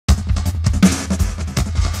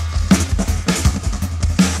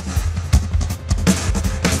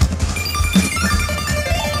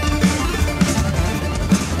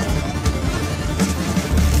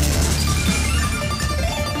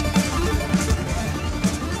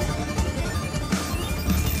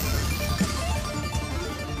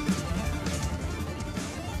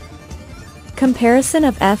Comparison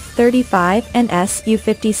of F-35 and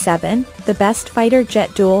SU-57, the best fighter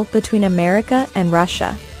jet duel between America and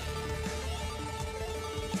Russia.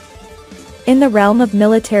 In the realm of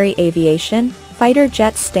military aviation, fighter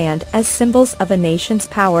jets stand as symbols of a nation's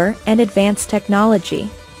power and advanced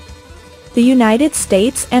technology. The United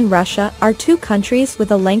States and Russia are two countries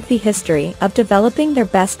with a lengthy history of developing their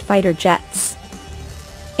best fighter jets.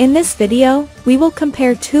 In this video, we will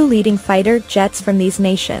compare two leading fighter jets from these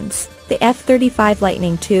nations, the F-35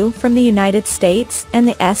 Lightning II from the United States and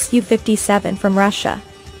the SU-57 from Russia.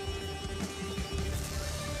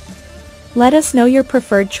 Let us know your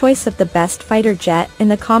preferred choice of the best fighter jet in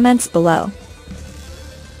the comments below.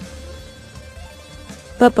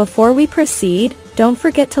 But before we proceed, don't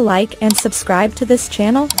forget to like and subscribe to this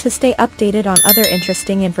channel to stay updated on other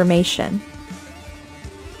interesting information.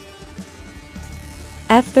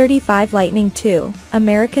 F-35 Lightning II,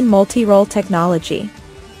 American Multi-Role Technology.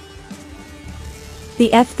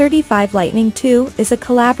 The F-35 Lightning II is a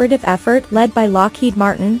collaborative effort led by Lockheed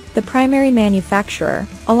Martin, the primary manufacturer,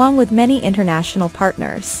 along with many international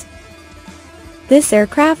partners. This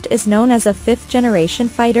aircraft is known as a fifth-generation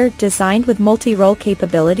fighter designed with multi-role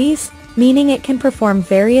capabilities, meaning it can perform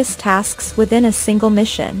various tasks within a single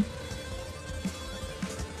mission.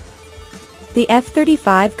 The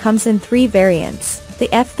F-35 comes in three variants: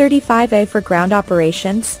 the F-35A for ground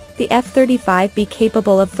operations, the F-35B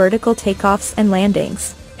capable of vertical takeoffs and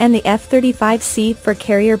landings, and the F-35C for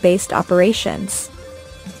carrier-based operations.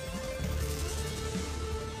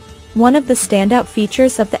 One of the standout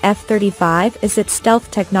features of the F-35 is its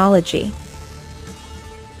stealth technology.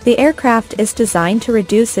 The aircraft is designed to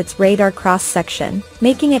reduce its radar cross-section,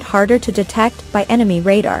 making it harder to detect by enemy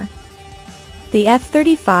radar. The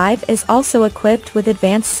F-35 is also equipped with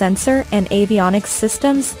advanced sensor and avionics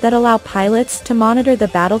systems that allow pilots to monitor the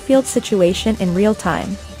battlefield situation in real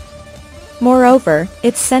time. Moreover,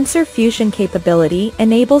 its sensor fusion capability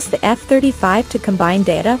enables the F-35 to combine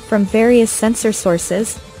data from various sensor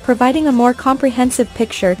sources, providing a more comprehensive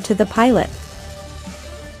picture to the pilot.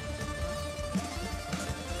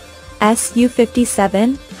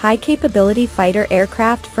 SU-57, high-capability fighter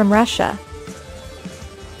aircraft from Russia.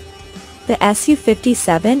 The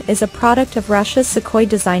SU-57 is a product of Russia's Sukhoi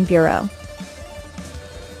Design Bureau.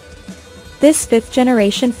 This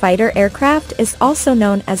fifth-generation fighter aircraft is also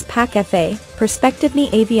known as PAK-FA, Perspektivny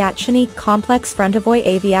Aviatsny Kompleks Frontovoy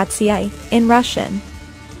Aviatsiy, in Russian.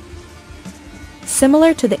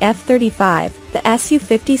 Similar to the F-35, the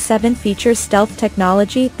SU-57 features stealth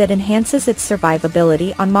technology that enhances its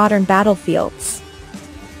survivability on modern battlefields.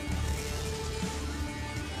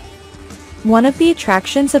 One of the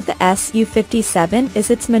attractions of the SU-57 is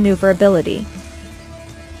its maneuverability.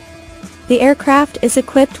 The aircraft is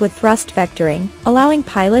equipped with thrust vectoring, allowing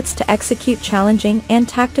pilots to execute challenging and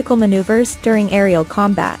tactical maneuvers during aerial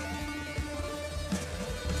combat.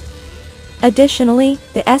 Additionally,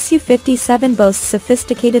 the SU-57 boasts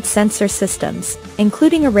sophisticated sensor systems,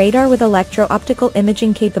 including a radar with electro-optical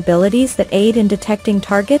imaging capabilities that aid in detecting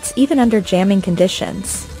targets even under jamming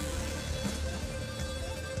conditions.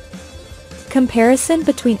 Comparison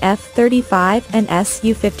between F-35 and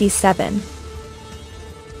SU-57.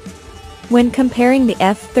 When comparing the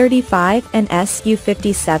F-35 and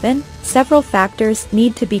SU-57, several factors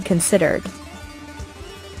need to be considered.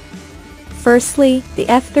 Firstly, the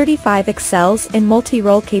F-35 excels in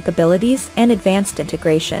multi-role capabilities and advanced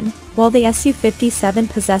integration, while the SU-57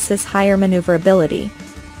 possesses higher maneuverability.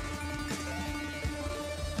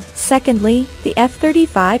 Secondly, the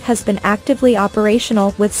F-35 has been actively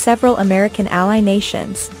operational with several American ally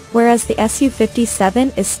nations, whereas the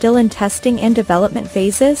SU-57 is still in testing and development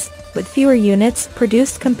phases, with fewer units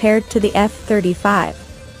produced compared to the F-35.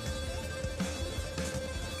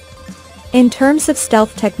 In terms of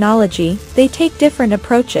stealth technology, they take different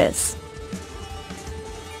approaches.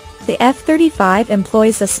 The F-35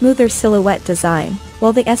 employs a smoother silhouette design,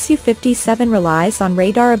 while the SU-57 relies on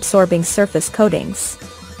radar-absorbing surface coatings.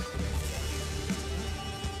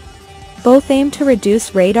 Both aim to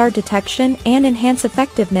reduce radar detection and enhance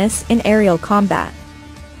effectiveness in aerial combat.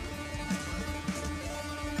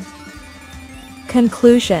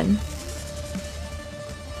 Conclusion.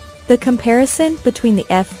 The comparison between the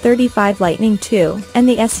F-35 Lightning II and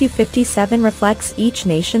the SU-57 reflects each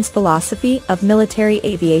nation's philosophy of military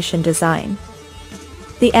aviation design.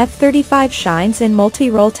 The F-35 shines in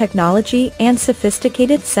multi-role technology and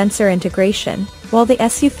sophisticated sensor integration, while the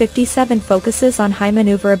SU-57 focuses on high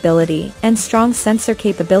maneuverability and strong sensor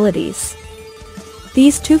capabilities.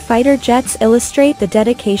 These two fighter jets illustrate the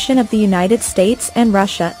dedication of the United States and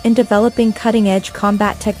Russia in developing cutting-edge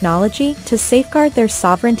combat technology to safeguard their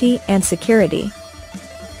sovereignty and security.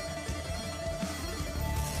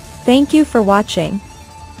 Thank you for watching.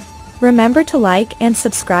 Remember to like and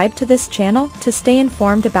subscribe to this channel to stay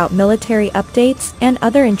informed about military updates and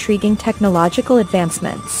other intriguing technological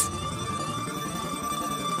advancements.